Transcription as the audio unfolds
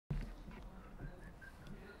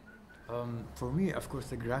For me, of course,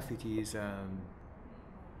 the graffiti is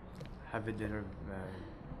have a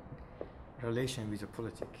relation with the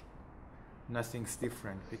politic. Nothing's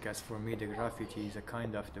different because for me, the graffiti is a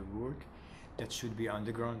kind of the work that should be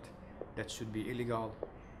underground, that should be illegal,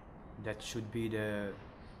 that should be the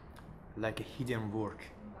like a hidden work.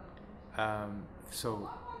 So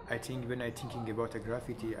I think when I thinking about a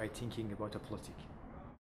graffiti, I thinking about a politic.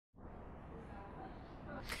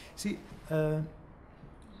 See,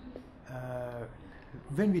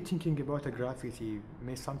 when we're thinking about a graffiti,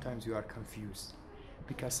 sometimes you are confused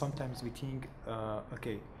because sometimes we think,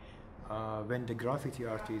 okay, when the graffiti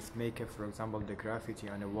artist make, for example, the graffiti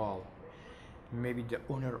on a wall, maybe the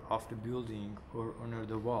owner of the building or owner of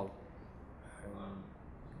the wall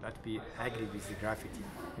not be agree with the graffiti,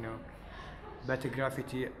 you know. But the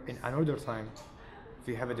graffiti in another time,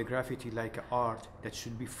 we have the graffiti like art that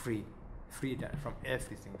should be free from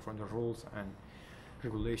everything, from the rules and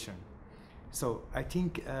regulation. So I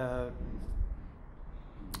think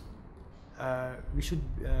we should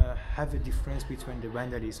have a difference between the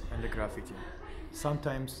vandalism and the graffiti.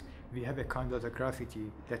 Sometimes we have a kind of the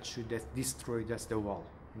graffiti that should destroy just the wall,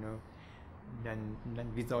 you know, then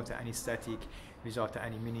without any static, without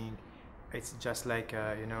any meaning. It's just like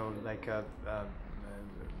you know, like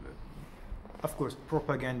of course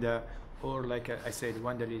propaganda, or like I said,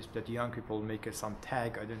 vandalism that young people make some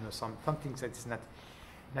tag, I don't know, some things that is not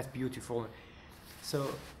beautiful.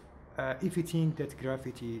 So if you think that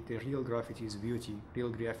graffiti, the real graffiti is beauty, real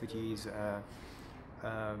graffiti is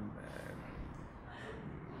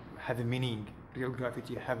have a meaning, real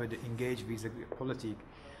graffiti have to engage with the politic,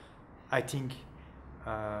 I think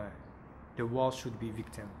the wall should be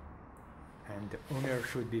victim and the owner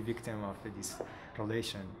should be victim of this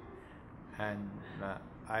relation, and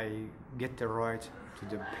I get the right to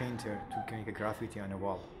the painter to make a graffiti on a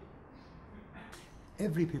wall.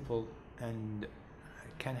 Every people and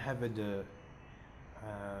can have the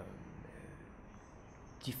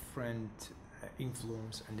different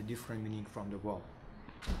influence and the different meaning from the wall.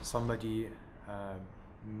 Somebody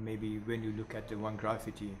maybe when you look at the one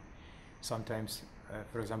graffiti, sometimes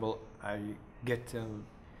for example I get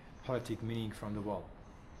politic meaning from the wall.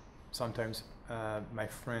 Sometimes my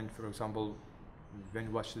friend, for example,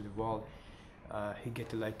 when watch the wall, he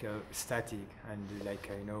get like a static and like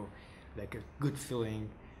you know, like a good feeling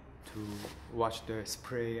to watch the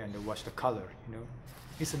spray and to watch the color, you know.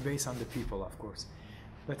 It's based on the people, of course,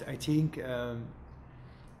 but I think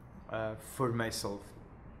for myself,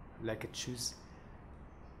 like I choose,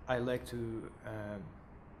 I like to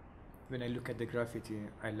when I look at the graffiti,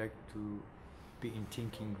 I like to be in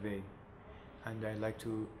thinking way, and I like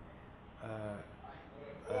to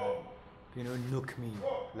you know, look me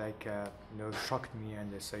like you know, shock me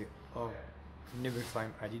and they say, oh, never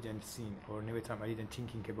time I didn't think, or never time I didn't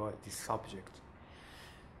thinking about this subject.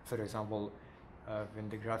 For example, when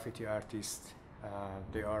the graffiti artists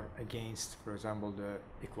they are against, for example, the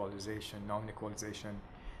equalization, non-equalization,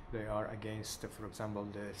 they are against, for example,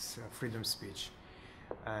 this freedom speech,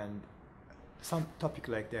 and some topic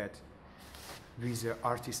like that with an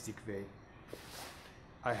artistic way.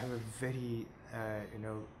 I have a very you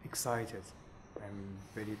know, excited. I'm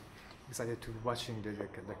very excited to watching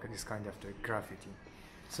this kind of the graffiti.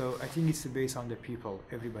 So I think it's based on the people.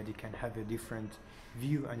 Everybody can have a different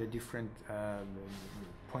view and a different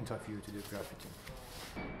point of view to the graffiti.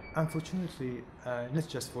 Unfortunately, not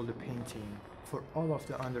just for the painting, for all of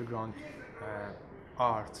the underground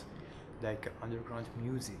art, like underground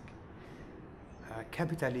music,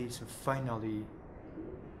 capitalism finally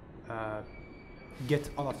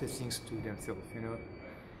get all of the things to themselves, you know.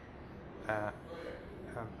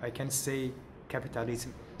 I can say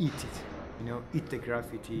capitalism eat it, you know, eat the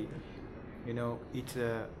graffiti, you know, eat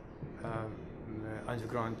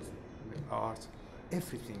underground art,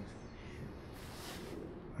 everything.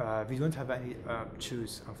 We don't have any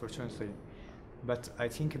choice, unfortunately, but I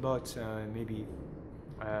think about maybe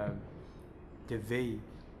the way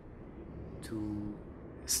to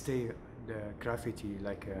stay the graffiti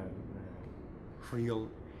like a real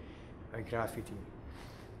graffiti,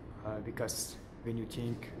 because when you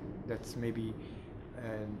think that maybe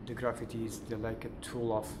the graffiti is like a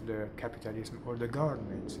tool of the capitalism or the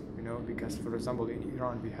government, you know, because for example in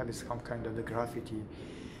Iran we have some kind of the graffiti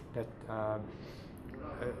that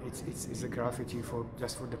it's a graffiti for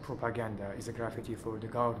just for the propaganda, it's a graffiti for the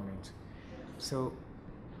government. So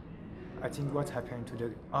I think what happened to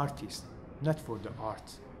the artist, not for the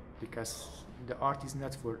art, because the art is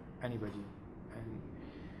not for anybody, and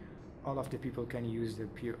all of the people can use the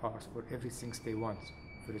pure art for everything they want.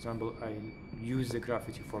 For example, I use the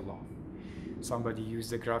graffiti for love. Somebody use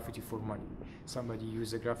the graffiti for money. Somebody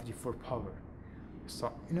use the graffiti for power.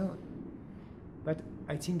 So, you know, but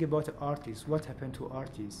I think about artists. What happened to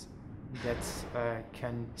artists that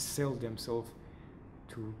can sell themselves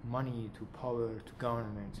to money, to power, to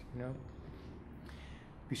government? You know,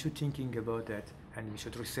 we should thinking about that, and we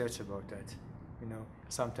should research about that. You know,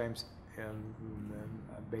 sometimes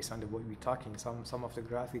based on the way we're talking, some of the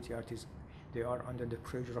graffiti artists, they are under the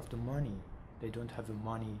pressure of the money. They don't have the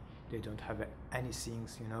money. They don't have anything.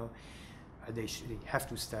 You know, they have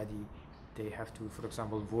to study. They have to, for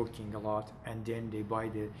example, working a lot, and then they buy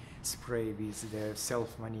the spray with their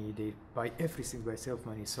self money. They buy everything by self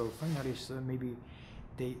money. So finally, maybe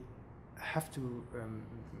they have to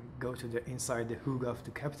go to the inside the hook of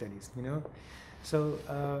the capitalist. You know, so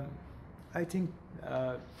I think,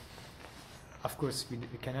 of course, we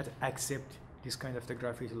cannot accept this kind of the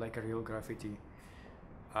graffiti like a real graffiti.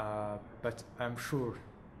 But I'm sure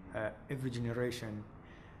every generation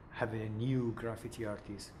have a new graffiti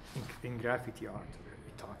artist. In graffiti art,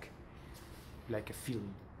 we talk like a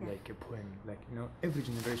film, like a poem, like, you know, every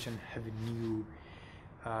generation have a new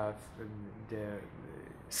the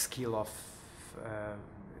skill of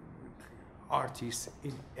artists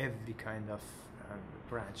in every kind of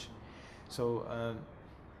branch. So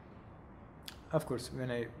of course,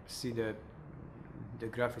 when I see the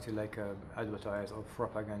graffiti like advertise or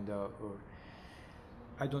propaganda, or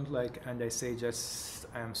I don't like, and I say just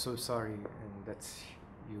I am so sorry, and that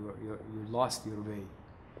you lost your way,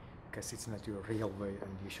 because it's not your real way,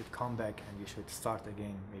 and you should come back and you should start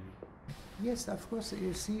again, maybe. Yes, of course.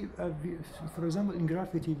 You see, for example, in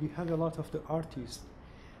graffiti we have a lot of the artists.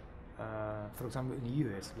 For example, in the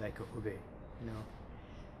US, like Ube, you know,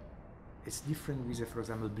 it's different with, for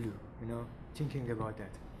example, blue. You know, thinking about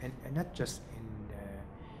that, and not just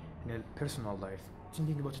in a personal life,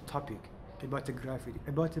 thinking about the topic, about the graffiti,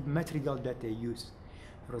 about the material that they use.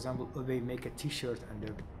 For example, they make a T-shirt and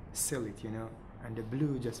they sell it, you know, and the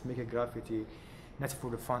blue just make a graffiti, not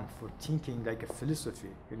for the fun, for thinking like a philosophy,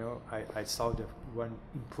 you know. I saw the one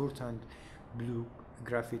important blue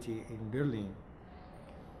graffiti in Berlin.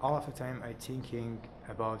 All of the time I thinking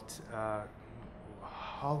about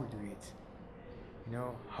how do it, you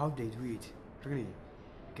know, how they do it, really,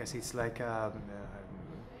 because it's like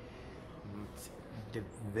the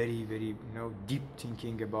very, very, you know, deep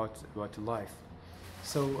thinking about life.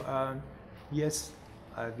 So yes,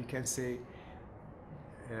 we can say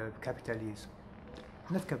capitalism,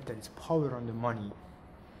 not capitalism, power on the money,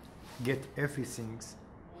 get everything,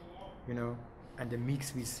 you know, and then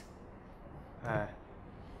mix with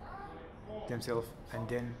themselves, and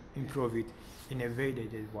then improve it in a way that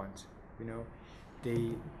they want, you know.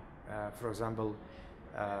 They, for example,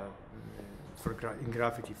 in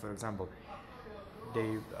graffiti, for example,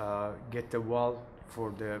 they get the wall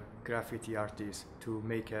for the graffiti artist to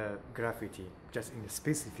make a graffiti just in a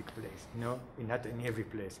specific place, you know, not in every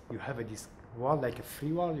place. You have this wall, like a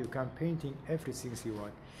free wall, you can painting everything you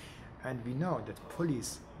want. And we know that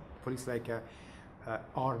police like a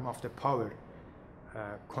arm of the power,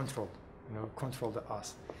 control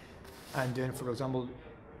us. And then, for example,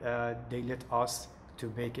 they let us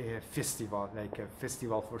to make a festival, like a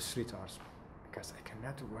festival for street art, because I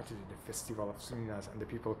cannot watch the festival of street art and the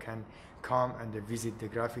people can come and they visit the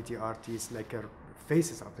graffiti artists, like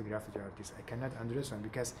faces of the graffiti artists. I cannot understand,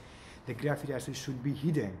 because the graffiti artists should be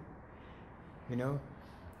hidden, you know.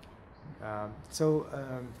 So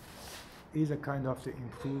is a kind of the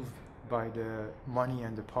improved by the money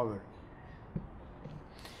and the power.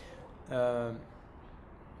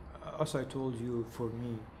 As I told you, for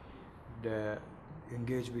me, the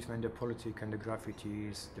engage between the politics and the graffiti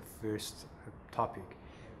is the first topic.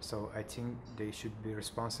 So I think they should be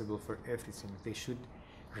responsible for everything. They should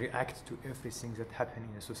react to everything that happen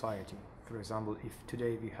in a society. For example, if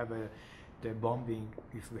today we have the bombing,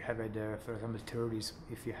 if we have for example, terrorism,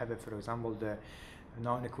 if you have for example, the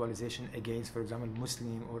non-equalization against, for example,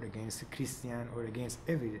 Muslim or against Christian or against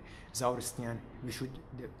every Zoroastrian,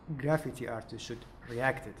 the graffiti artist should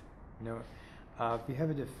react it, you know. We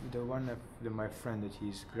have the one of my friend that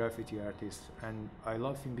he's graffiti artist, and I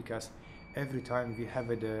love him because every time we have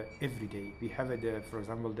every day we have for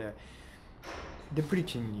example, the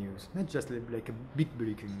breaking news, not just like a big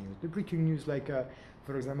breaking news. The breaking news, like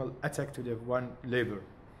for example, attack to the one labor,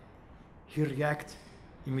 he react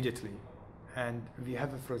immediately. And we have,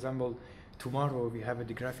 for example, tomorrow we have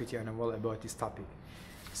the graffiti on a wall about this topic.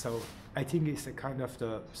 So I think it's a kind of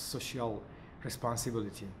the social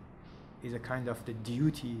responsibility, is a kind of the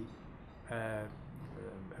duty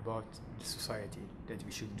about the society that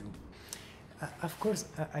we should do. Of course,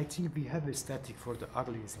 I think we have a static for the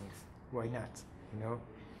ugly things. Why not? You know,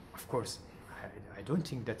 of course, I don't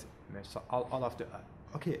think that so all of the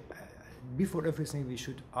okay. Before everything, we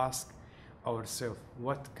should ask ourselves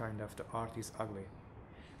what kind of the art is ugly.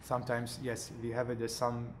 Sometimes, yes, we have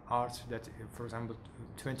some art that, for example,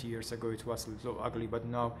 20 years ago it was so ugly, but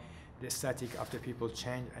now the aesthetic of the people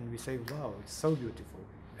change, and we say, wow, it's so beautiful.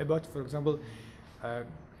 About, for example, a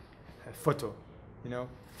photo, you know,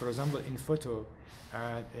 for example, in photo,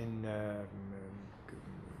 in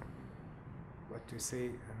what do you say,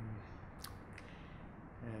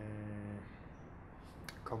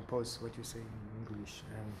 compose, what you say in English,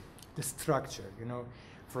 the structure, you know,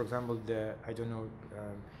 for example, I don't know,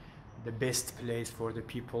 the best place for the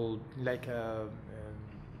people, like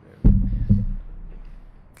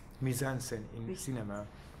mise en scène in cinema,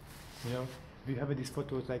 you know, we have these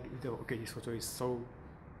photos like, okay, this photo is so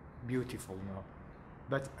beautiful now,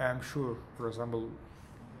 but I'm sure, for example,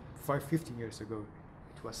 15 years ago,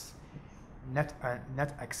 it was not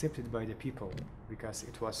accepted by the people, because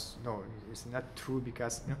it was, no, it's not true,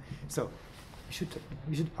 because, you know, so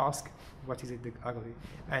we should ask what is it the ugly,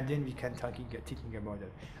 and then we can thinking about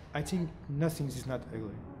it. I think nothing is not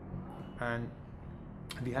ugly, and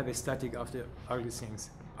we have a static of the ugly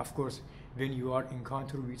things. Of course, when you are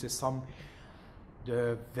encounter with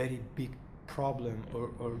the very big problem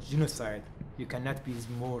or genocide, you cannot be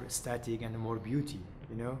more static and more beauty,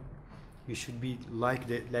 you know. You should be like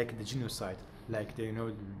the genocide, like the, you know,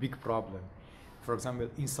 the big problem. For example,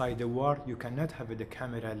 inside the war, you cannot have the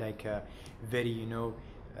camera like a very, you know,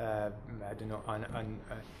 I don't know, on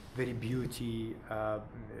very beauty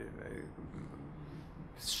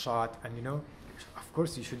shot, and you know, of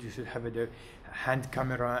course you should have the hand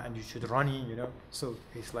camera, and you should running, you know. So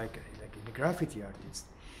it's like a graffiti artist.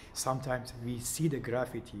 Sometimes we see the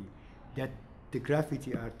graffiti, that the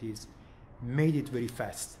graffiti artist made it very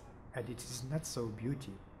fast, and it is not so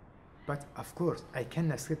beauty. But of course, I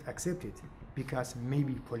can accept it, because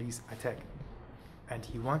maybe police attack, and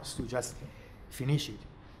he wants to just finish it.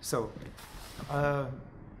 So,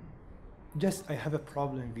 just I have a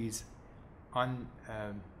problem with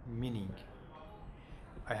meaning.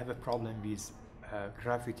 I have a problem with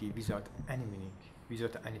graffiti without any meaning,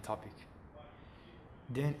 without any topic.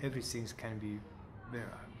 Then everything can be,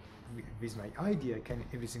 with my idea,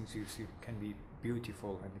 everything can be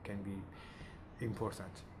beautiful and can be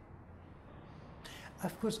important.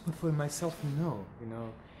 Of course, for myself, no, you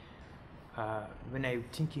know, when I'm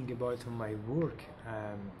thinking about my work,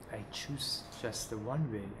 I choose just the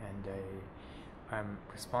one way, and I'm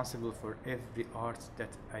responsible for every art that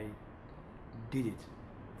I did it,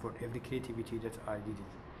 for every creativity that I did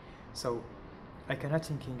it. So I cannot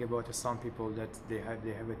thinking about some people that they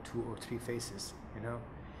have a 2 or 3 faces, you know,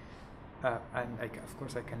 and of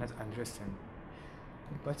course I cannot understand.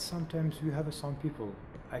 But sometimes we have some people,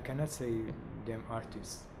 I cannot say them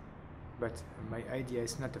artists, but my idea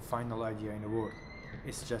is not the final idea in the world.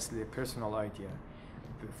 It's just the personal idea.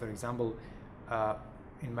 For example,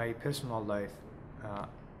 in my personal life,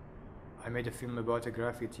 I made a film about a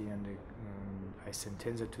graffiti, and I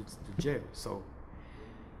sentenced it to jail. So,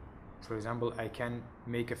 for example, I can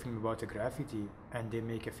make a film about a graffiti, and they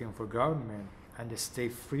make a film for government, and they stay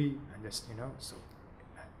free, and just, you know, so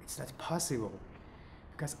it's not possible.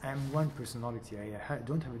 Because I'm one personality, I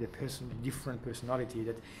don't have the different personality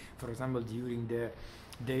that, for example, during the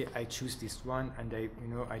day I choose this one, and I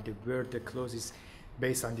wear the clothes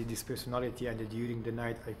based on this personality, and during the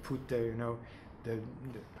night I put the, you know,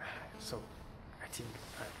 so I think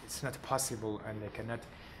it's not possible, and I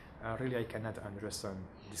cannot understand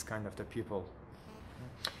this kind of the people.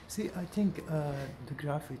 See, I think the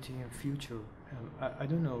graffiti in future, I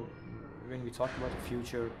don't know when we talk about the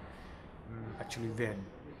future. Actually when,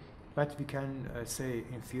 but we can say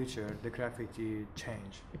in future the graffiti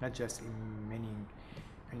change, not just in meaning,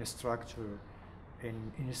 in the structure,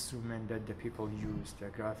 in instrument that the people use, the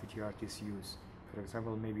graffiti artists use. For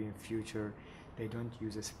example, maybe in future they don't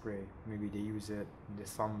use a spray, maybe they use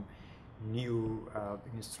some new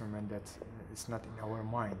instrument that is not in our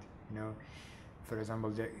mind, you know. For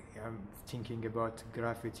example, I'm thinking about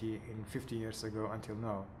graffiti in 50 years ago until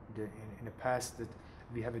now. In the past, that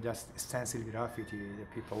we have just stencil graffiti. The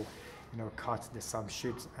people, you know, cut some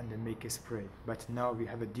sheets and then make a spray. But now we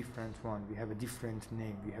have a different one. We have a different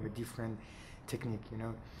name. We have a different technique, you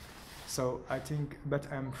know. So I think,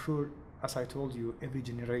 but I'm sure, as I told you, every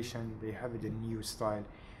generation they have the new style,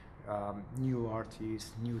 new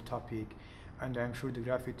artists, new topic, and I'm sure the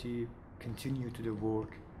graffiti continue to the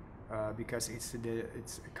work because it's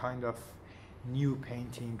a kind of new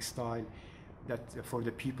painting style that for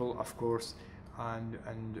the people, of course.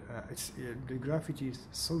 And it's the graffiti is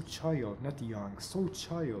so child, not young, so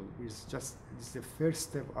child. It's the first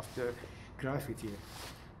step of the graffiti.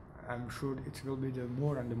 I'm sure it will be the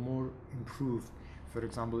more and the more improved. For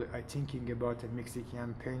example, I thinking about a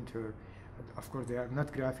Mexican painter. Of course, they are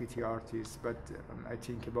not graffiti artists, but I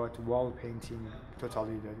think about wall painting,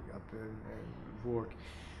 totally the work.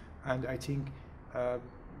 And I think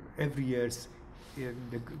every years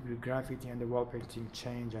the graffiti and the wall painting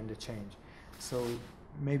change and the change. So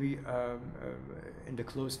maybe in the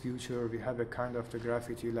close future we have a kind of the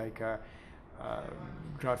graffiti like a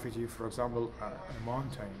graffiti, for example, a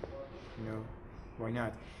mountain, you know, why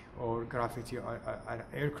not? Or graffiti an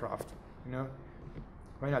aircraft, you know,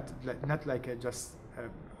 why not? Not like just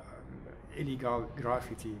illegal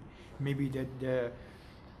graffiti. Maybe the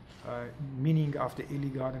meaning of the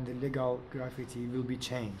illegal and the legal graffiti will be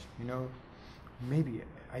changed, you know. Maybe,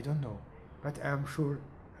 I don't know, but I'm sure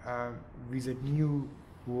with a new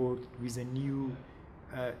word, with a new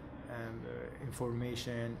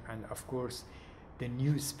information, and of course the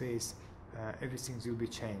new space, everything will be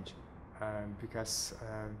changed, because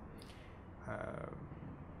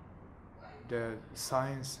the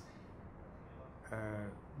science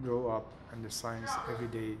grow up and the science every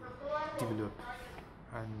day develop,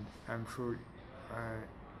 and I'm sure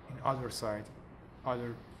in other side,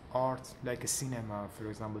 other art like a cinema, for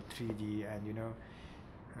example, 3D, and you know,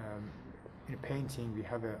 in painting we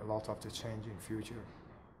have a lot of the change in future.